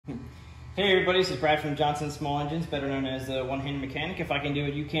Hey everybody, this is Brad from Johnson Small Engines, better known as the One-Handed Mechanic. If I can do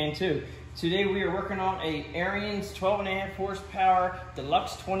it, you can too. Today we are working on a Ariens 12.5 horsepower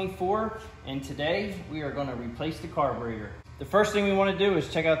Deluxe 24, and today we are going to replace the carburetor. The first thing we want to do is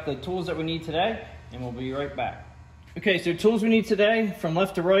check out the tools that we need today, and we'll be right back. Okay, so tools we need today, from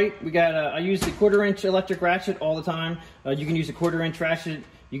left to right, we got, I use the 1/4 inch electric ratchet all the time. You can use a 1/4 inch ratchet,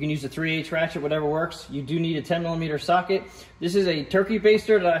 you can use a 3/8 ratchet, whatever works. You do need a 10mm socket. This is a turkey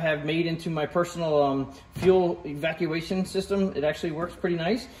baster that I have made into my personal fuel evacuation system. It actually works pretty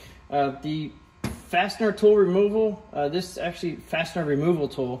nice. The fastener tool removal, this actually fastener removal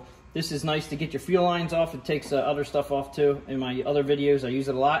tool. This is nice to get your fuel lines off. It takes other stuff off too. In my other videos, I use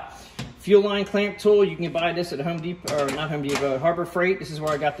it a lot. Fuel line clamp tool, you can buy this at Home Depot, or not Home Depot, Harbor Freight. This is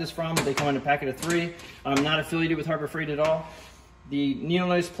where I got this from. They come in a packet of 3. I'm not affiliated with Harbor Freight at all. The needle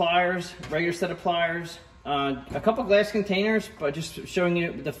nose pliers, regular set of pliers, a couple glass containers, but just showing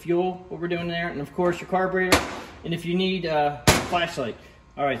you the fuel, what we're doing there, and of course your carburetor, and if you need a flashlight.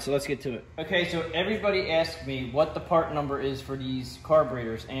 All right, so let's get to it. Okay, so everybody asks me what the part number is for these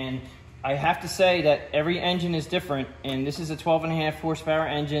carburetors, and I have to say that every engine is different, and this is a 12.5 horsepower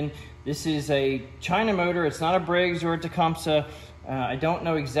engine. This is a China motor. It's not a Briggs or a Tecumseh. I don't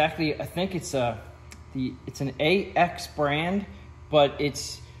know exactly. I think it's an AX brand, but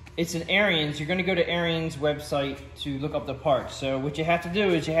it's an Ariens. You're going to go to Ariens website to look up the parts. So what you have to do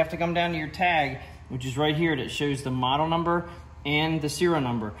is you have to come down to your tag, which is right here, that shows the model number and the serial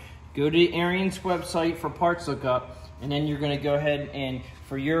number. Go to the Ariens website for parts lookup, and then you're going to go ahead and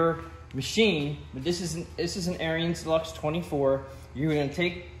for your machine, but this is an Ariens Deluxe 24. You're going to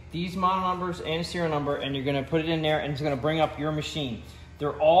take these model numbers and serial number, and you're going to put it in there, and it's going to bring up your machine.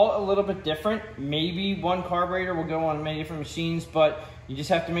 They're all a little bit different. Maybe one carburetor will go on many different machines, but you just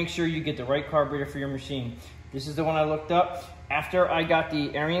have to make sure you get the right carburetor for your machine. This is the one I looked up. After I got the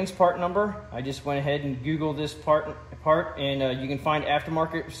Ariens part number, I just went ahead and Googled this part, and you can find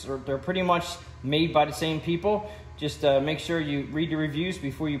aftermarket. They're pretty much made by the same people. Just make sure you read the reviews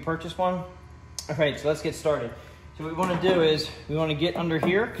before you purchase one. Okay, so let's get started. So what we want to do is we want to get under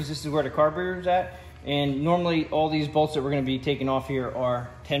here, because this is where the carburetor is at. And normally all these bolts that we're going to be taking off here are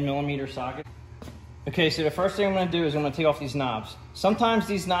 10mm sockets. Okay, so the first thing I'm going to do is I'm going to take off these knobs. Sometimes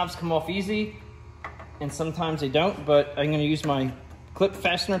these knobs come off easy, and sometimes they don't, but I'm going to use my clip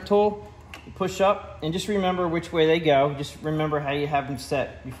fastener tool to push up, and just remember which way they go. Just remember how you have them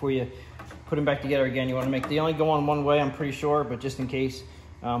set before you put them back together again. You want to make, they only go on one way, I'm pretty sure, but just in case,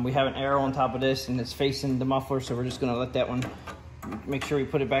 we have an arrow on top of this and it's facing the muffler, so we're just going to let that one, make sure we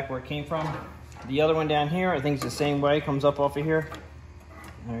put it back where it came from. The other one down here, I think it's the same way, comes up off of here.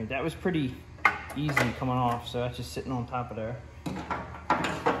 All right, that was pretty easy coming off, so that's just sitting on top of there.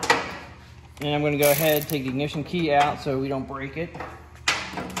 And I'm going to go ahead, take the ignition key out so we don't break it.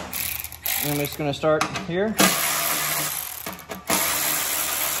 And I'm just going to start here.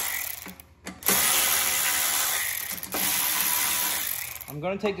 I'm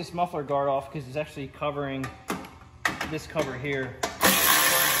going to take this muffler guard off because it's actually covering this cover here.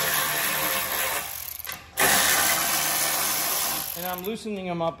 And I'm loosening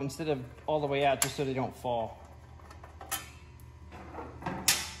them up instead of all the way out, just so they don't fall.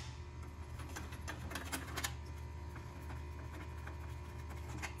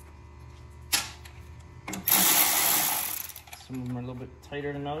 Some of them are a little bit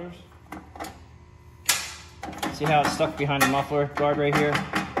tighter than others. See how it's stuck behind the muffler guard right here?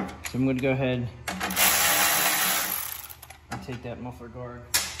 So I'm going to go ahead and take that muffler guard.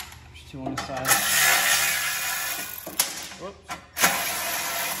 There's 2 on the side. Whoops.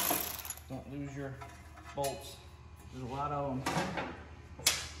 Don't lose your bolts. There's a lot of them.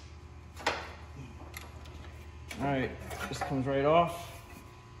 All right, this comes right off.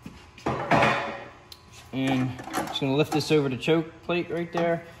 And I'm just gonna lift this over the choke plate right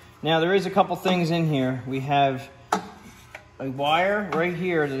there. Now there is a couple things in here. We have a wire right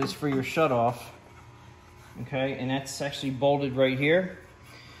here that is for your shutoff. Okay, and that's actually bolted right here.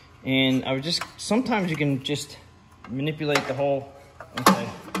 And I would just, sometimes you can just manipulate the whole, okay.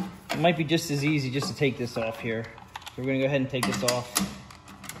 It might be just as easy just to take this off here. So we're gonna go ahead and take this off.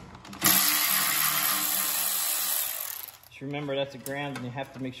 Just remember that's a ground, and you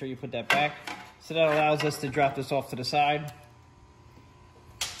have to make sure you put that back. So that allows us to drop this off to the side.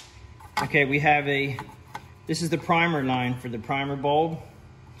 Okay, we have this is the primer line for the primer bulb.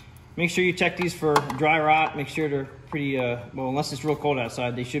 Make sure you check these for dry rot. Make sure they're pretty, well, unless it's real cold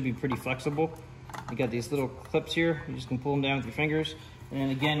outside, they should be pretty flexible. You got these little clips here. You just can pull them down with your fingers. And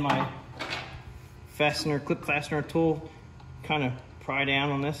again, my clip fastener tool, kind of pry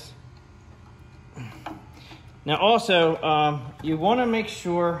down on this. Now also, you want to make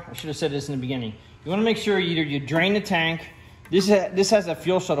sure, I should have said this in the beginning, you want to make sure either you drain the tank. This has a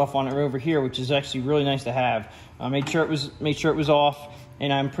fuel shutoff on it right over here, which is actually really nice to have. Made sure it was off,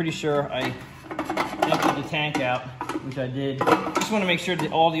 and I'm pretty sure I emptied the tank out, which I did. Just want to make sure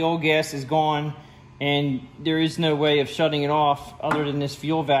that all the old gas is gone, and there is no way of shutting it off other than this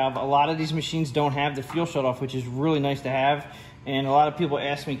fuel valve. A lot of these machines don't have the fuel shutoff, which is really nice to have. And a lot of people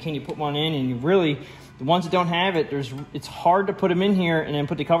ask me, can you put one in? And you really, the ones that don't have it, it's hard to put them in here and then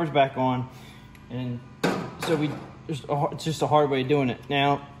put the covers back on. And so it's just a hard way of doing it.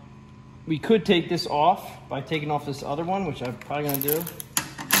 Now, we could take this off by taking off this other one, which I'm probably gonna do.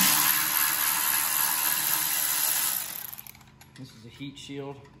 This is a heat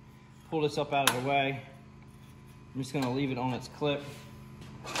shield. Pull this up out of the way. I'm just gonna leave it on its clip.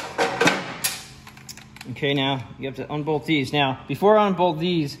 Okay, now you have to unbolt these. Now, before I unbolt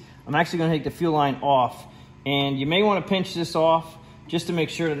these, I'm actually gonna take the fuel line off. And you may wanna pinch this off just to make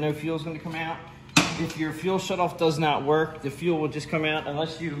sure that no fuel is gonna come out. If your fuel shutoff does not work, the fuel will just come out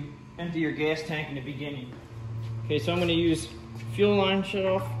unless you empty your gas tank in the beginning. Okay, so I'm gonna use fuel line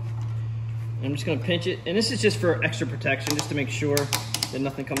shutoff. I'm just gonna pinch it. And this is just for extra protection, just to make sure that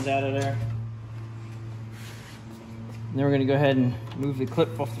nothing comes out of there. And then we're gonna go ahead and move the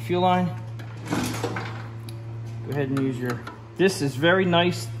clip off the fuel line. Go ahead and use this is very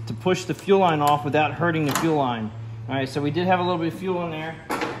nice to push the fuel line off without hurting the fuel line. All right, so we did have a little bit of fuel in there.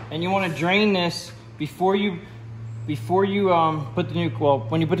 And you wanna drain this before you put the new, well,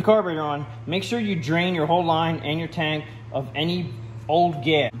 when you put the carburetor on, make sure you drain your whole line and your tank of any old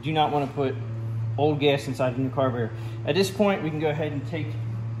gas. You do not wanna put old gas inside the new carburetor. At this point, we can go ahead and take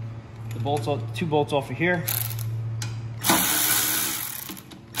the bolts off, 2 bolts off of here.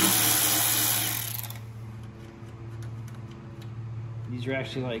 These are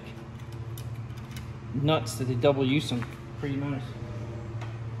actually like nuts that they double use them. Pretty nice.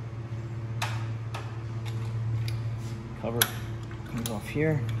 Cover comes off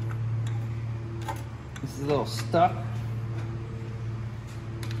here. This is a little stuck.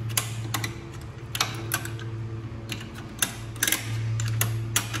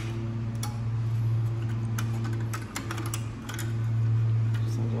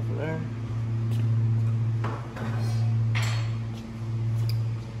 Comes off of there.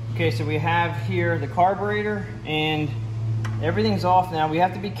 Okay, so we have here the carburetor and everything's off now. We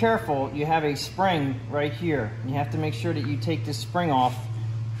have to be careful. You have a spring right here. You have to make sure that you take this spring off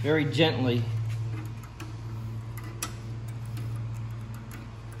very gently.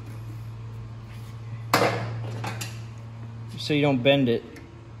 So you don't bend it.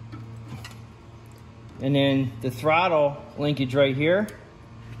 And then the throttle linkage right here,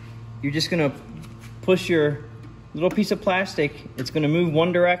 you're just gonna push your little piece of plastic. It's gonna move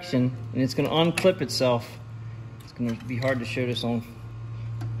one direction and it's gonna unclip itself. It's gonna be hard to show this on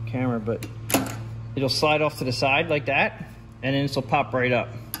camera, but it'll slide off to the side like that, and then this will pop right up,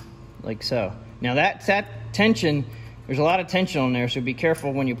 like so. Now that tension, there's a lot of tension on there, so be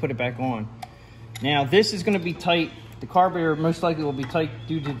careful when you put it back on. Now this is gonna be tight. The carburetor most likely will be tight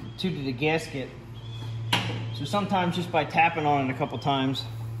due to the gasket. So sometimes just by tapping on it a couple times,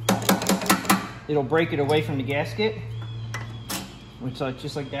 it'll break it away from the gasket, which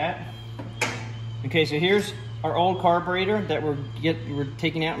just like that. Okay, so here's our old carburetor that we're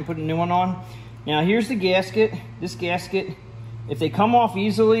taking out and putting a new one on. Now here's the gasket. This gasket, if they come off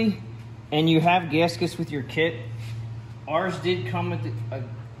easily and you have gaskets with your kit, ours did come with a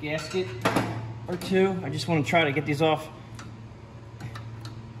gasket or 2. I just want to try to get these off. You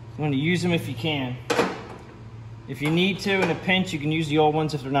want to use them if you can. If you need to in a pinch, you can use the old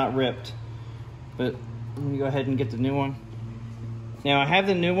ones if they're not ripped. But let me go ahead and get the new one. Now I have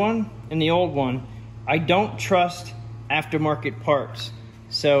the new one and the old one. I don't trust aftermarket parts.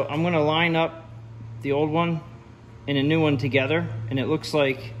 So I'm gonna line up the old one and the new one together, and it looks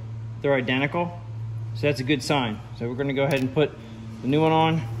like they're identical. So that's a good sign. So we're gonna go ahead and put the new one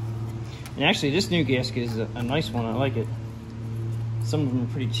on. And actually this new gasket is a nice one, I like it. Some of them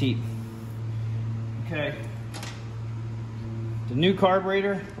are pretty cheap. Okay. The new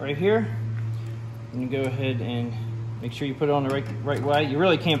carburetor right here. I'm gonna go ahead and make sure you put it on the right way. You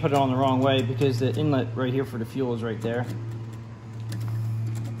really can't put it on the wrong way because the inlet right here for the fuel is right there.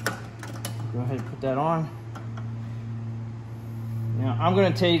 Go ahead and put that on. Now I'm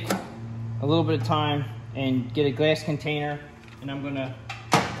gonna take a little bit of time and get a glass container, and I'm gonna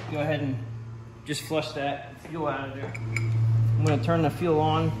go ahead and just flush that fuel out of there. I'm gonna turn the fuel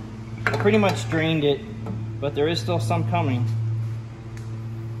on. I pretty much drained it, but there is still some coming.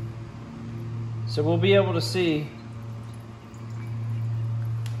 So we'll be able to see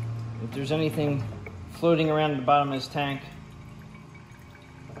if there's anything floating around the bottom of this tank.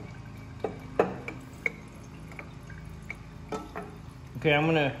 Okay, I'm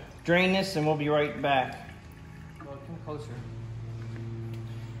gonna drain this and we'll be right back. Well, come closer.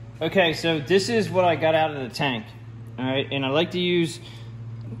 Okay, so this is what I got out of the tank. All right, and I like to use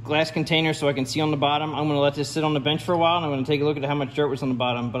glass containers so I can see on the bottom. I'm gonna let this sit on the bench for a while and I'm gonna take a look at how much dirt was on the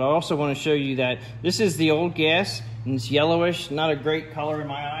bottom. But I also wanna show you that this is the old gas and it's yellowish, not a great color in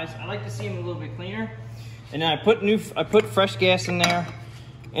my eyes. I like to see them a little bit cleaner. And then I put fresh gas in there.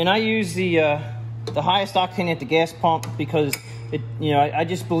 And I use the highest octane at the gas pump because I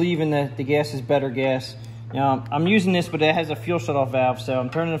just believe in the gas is better gas. Now, I'm using this, but it has a fuel shutoff valve, so I'm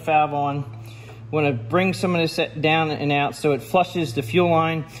turning the valve on. I'm gonna bring some of this down and out so it flushes the fuel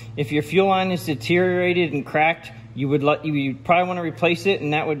line. If your fuel line is deteriorated and cracked, you'd probably wanna replace it,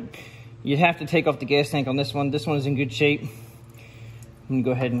 and you'd have to take off the gas tank on this one. This one is in good shape. I'm gonna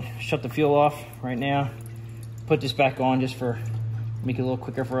go ahead and shut the fuel off right now. Put this back on just make it a little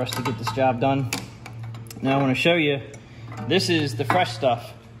quicker for us to get this job done. Now I wanna show you, this is the fresh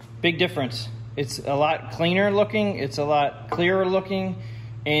stuff. Big difference. It's a lot cleaner looking, it's a lot clearer looking,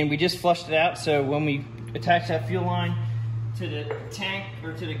 and we just flushed it out, so when we attach that fuel line to the tank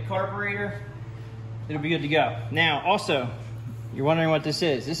or to the carburetor, it'll be good to go. Now, also, you're wondering what this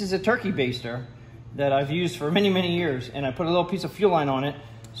is. This is a turkey baster that I've used for many, many years, and I put a little piece of fuel line on it.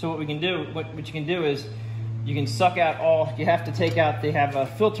 So what you can do is you can suck out you have to take out, they have a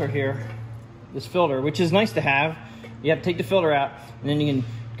filter here, this filter, which is nice to have. You have to take the filter out, and then you can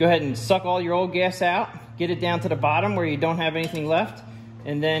go ahead and suck all your old gas out, get it down to the bottom where you don't have anything left,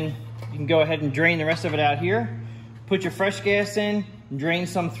 and then you can go ahead and drain the rest of it out here. Put your fresh gas in, and drain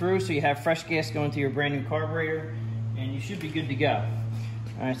some through so you have fresh gas going to your brand new carburetor, and you should be good to go.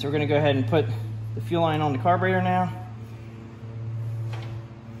 All right, so we're gonna go ahead and put the fuel line on the carburetor now.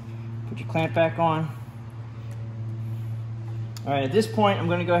 Put your clamp back on. All right, at this point, I'm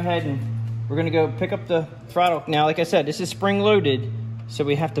gonna go ahead and we're gonna go pick up the throttle. Now, like I said, this is spring loaded, so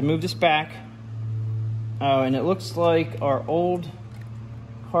we have to move this back. Oh, and it looks like our old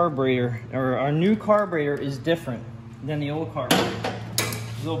carburetor, or our new carburetor is different than the old carburetor,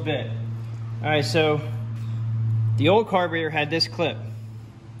 a little bit. All right, so the old carburetor had this clip.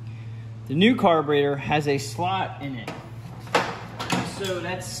 The new carburetor has a slot in it. So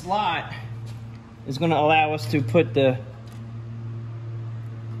that slot is gonna allow us to put the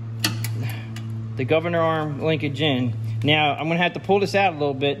governor arm linkage in. Now, I'm gonna have to pull this out a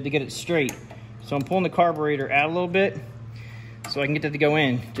little bit to get it straight. So I'm pulling the carburetor out a little bit so I can get that to go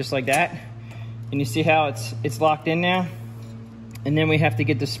in, just like that. And you see how it's locked in now? And then we have to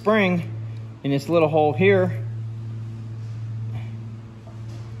get the spring in this little hole here.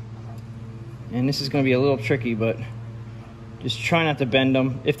 And this is gonna be a little tricky, but just try not to bend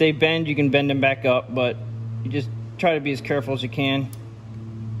them. If they bend, you can bend them back up, but you just try to be as careful as you can.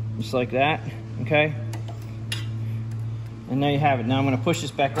 Just like that, okay? And there you have it. Now I'm gonna push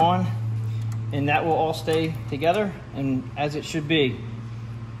this back on, and that will all stay together and as it should be.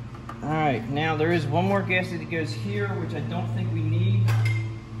 All right, now there is one more gasket that goes here, which I don't think we need.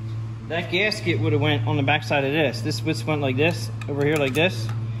 That gasket would have went on the back side of this. This went like this, over here like this.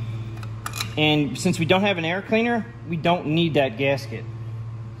 And since we don't have an air cleaner, we don't need that gasket.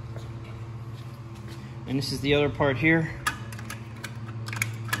 And this is the other part here.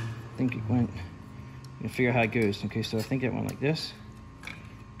 I think it went, I'm gonna figure out how it goes. Okay, so I think it went like this.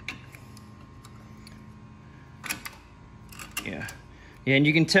 Yeah, and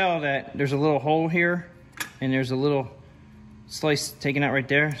you can tell that there's a little hole here and there's a little slice taken out right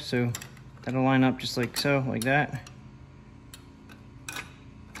there. So that'll line up just like so, like that.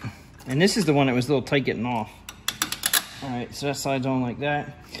 And this is the one that was a little tight getting off. All right, so that slides on like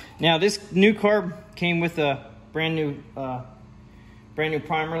that. Now this new carb came with a brand new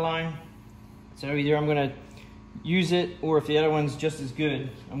primer line. So either I'm gonna use it, or if the other one's just as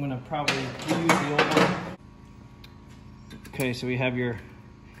good, I'm gonna probably use the old one. Okay, so we have your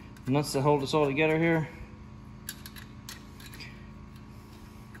nuts that hold us all together here.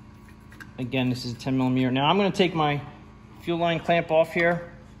 Again, this is a 10mm. Now I'm gonna take my fuel line clamp off here.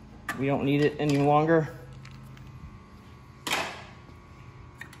 We don't need it any longer. Go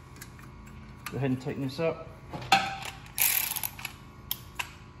ahead and tighten this up.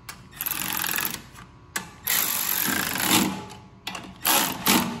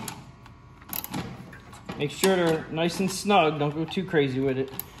 Make sure they're nice and snug. Don't go too crazy with it.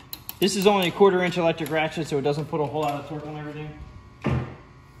 This is only a 1/4 inch electric ratchet, so it doesn't put a whole lot of torque on everything.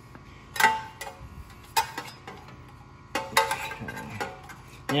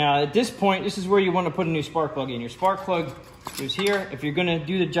 Now at this point, this is where you want to put a new spark plug in. Your spark plug goes here. If you're going to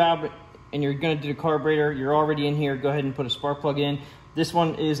do the job and you're gonna do the carburetor, you're already in here, go ahead and put a spark plug in. This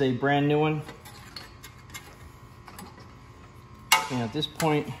one is a brand new one. And at this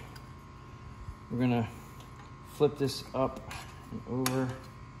point, we're gonna flip this up and over.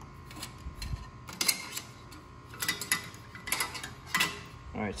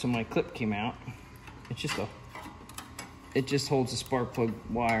 All right, so my clip came out. It just holds the spark plug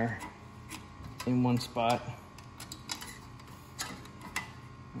wire in one spot.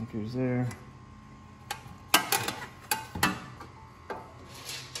 That goes there.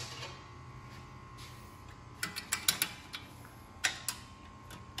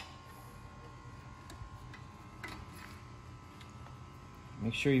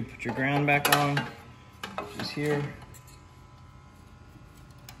 Make sure you put your ground back on, which is here.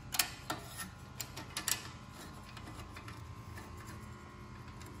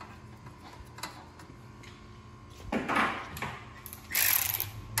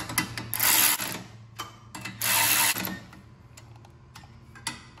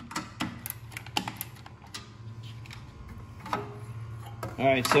 All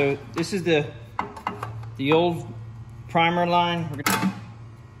right, so this is the old primer line.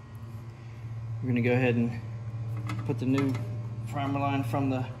 We're gonna go ahead and put the new primer line from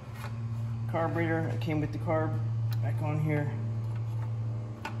the carburetor that came with the carb back on here.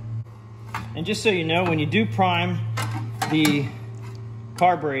 And just so you know, when you do prime the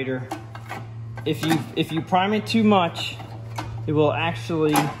carburetor, if you prime it too much, it will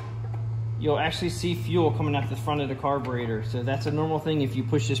you'll actually see fuel coming out the front of the carburetor. So that's a normal thing if you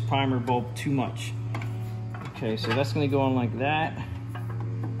push this primer bulb too much. Okay, so that's gonna go on like that.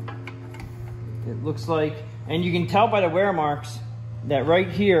 It looks like, and you can tell by the wear marks that right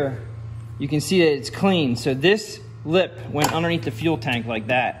here, you can see that it's clean. So this lip went underneath the fuel tank like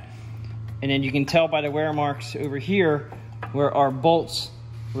that. And then you can tell by the wear marks over here where our bolts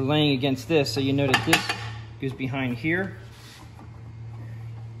were laying against this. So you know that this goes behind here.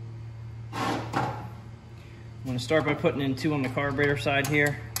 I'm gonna start by putting in 2 on the carburetor side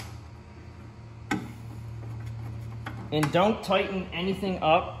here. And don't tighten anything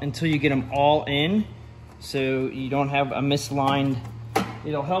up until you get them all in, so you don't have a mislined.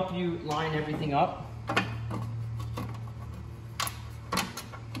 It'll help you line everything up.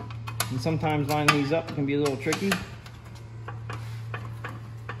 And sometimes lining these up can be a little tricky.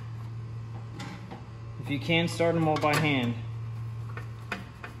 If you can, start them all by hand.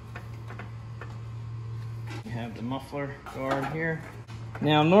 You have the muffler guard here.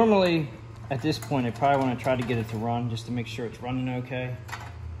 Now normally, at this point, I probably want to try to get it to run just to make sure it's running okay.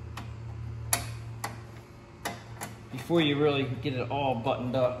 Before you really get it all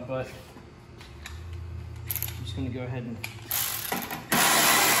buttoned up, but I'm just going to go ahead and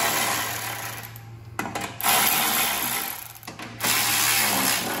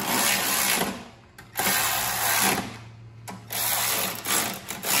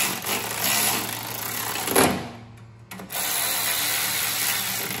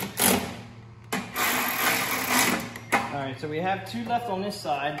so we have 2 left on this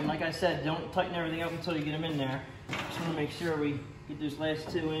side, and like I said, don't tighten everything up until you get them in there. Just want to make sure we get those last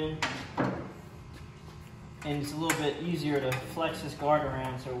 2 in. And it's a little bit easier to flex this guard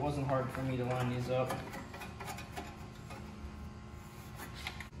around, so it wasn't hard for me to line these up.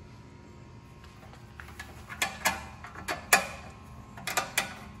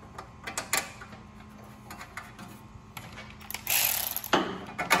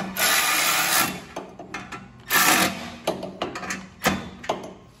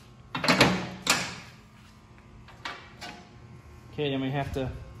 Okay, then we have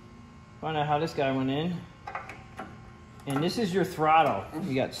to find out how this guy went in. And this is your throttle.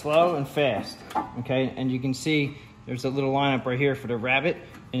 You got slow and fast, okay? And you can see there's a little lineup right here for the rabbit,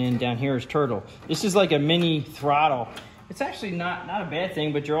 and then down here is turtle. This is like a mini throttle. It's actually not a bad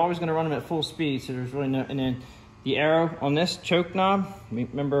thing, but you're always gonna run them at full speed, so there's really no, and then the arrow on this choke knob,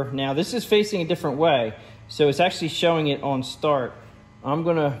 remember now this is facing a different way, so it's actually showing it on start. I'm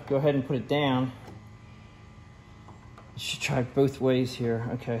gonna go ahead and put it down. Should try both ways here.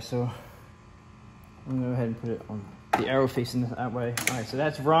 Okay, so I'm gonna go ahead and put it on the arrow facing that way. All right, so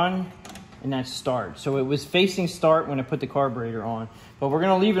that's run and that's start. So it was facing start when I put the carburetor on, but we're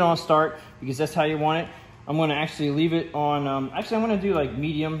gonna leave it on start because that's how you want it. I'm gonna actually leave it on, actually I'm gonna do like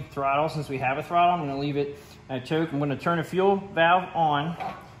medium throttle since we have a throttle. I'm gonna leave it at choke. I'm gonna turn the fuel valve on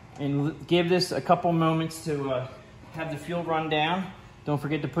and give this a couple moments to have the fuel run down. Don't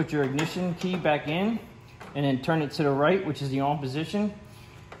forget to put your ignition key back in, and then turn it to the right, which is the on position.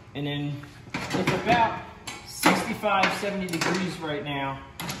 And then it's about 65, 70 degrees right now.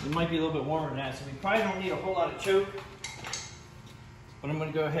 It might be a little bit warmer than that, so we probably don't need a whole lot of choke. But I'm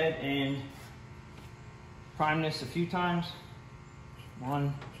going to go ahead and prime this a few times.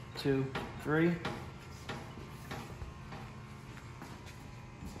 1, 2, 3.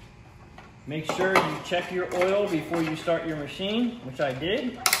 Make sure you check your oil before you start your machine, which I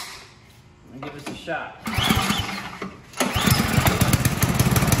did. I'm going to give this a shot.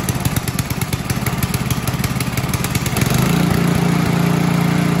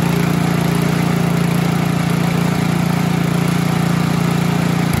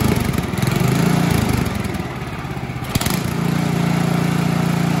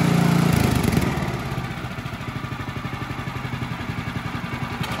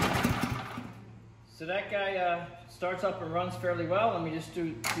 So that guy starts up and runs fairly well. Let me just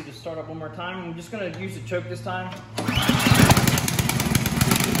do the startup one more time. I'm just going to use the choke this time.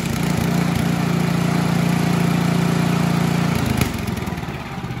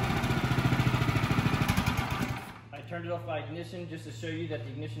 I turned it off by ignition just to show you that the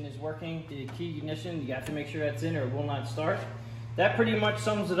ignition is working. The key ignition, you have to make sure that's in or it will not start. That pretty much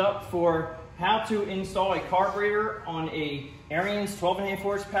sums it up for how to install a carburetor on a Ariens 12.5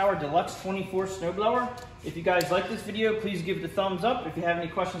 horsepower Deluxe 24 snowblower. If you guys like this video, please give it a thumbs up. If you have any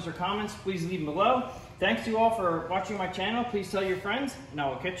questions or comments, please leave them below. Thanks to you all for watching my channel. Please tell your friends, and I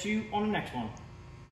will catch you on the next one.